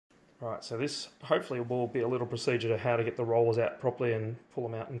Right, so this hopefully will be a little procedure to how to get the rollers out properly and pull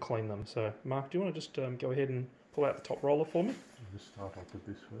them out and clean them. So Mark, do you want to just go ahead and pull out the top roller for me? I'll just start off with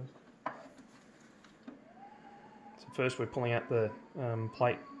this first. So first we're pulling out the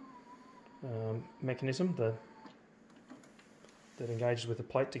plate mechanism that engages with the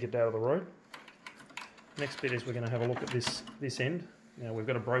plate to get it out of the road. Next bit is we're going to have a look at this end. Now we've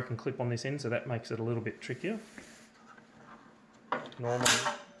got a broken clip on this end, so that makes it a little bit trickier. Normally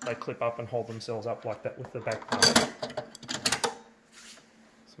they clip up and hold themselves up like that with the back part.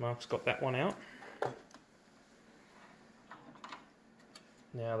 So Mark's got that one out.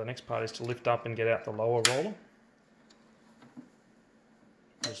 Now the next part is to lift up and get out the lower roller.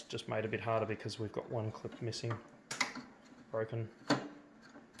 It's just made a bit harder because we've got one clip missing, broken.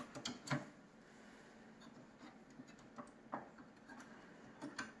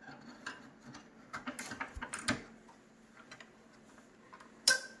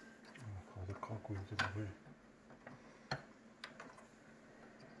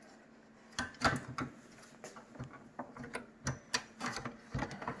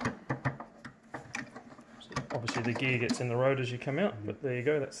 Obviously the gear gets in the road as you come out, but there you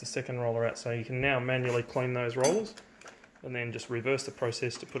go, that's the second roller out. So you can now manually clean those rollers and then just reverse the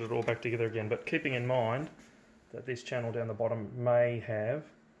process to put it all back together again. But keeping in mind that this channel down the bottom may have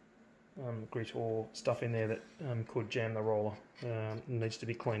grit or stuff in there that could jam the roller. It needs to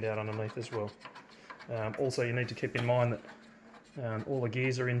be cleaned out underneath as well. Also you need to keep in mind that all the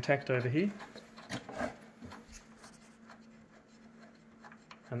gears are intact over here.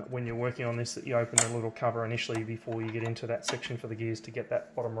 And that when you're working on this, that you open the little cover initially before you get into that section for the gears to get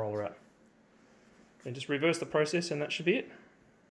that bottom roller out. Then just reverse the process and that should be it.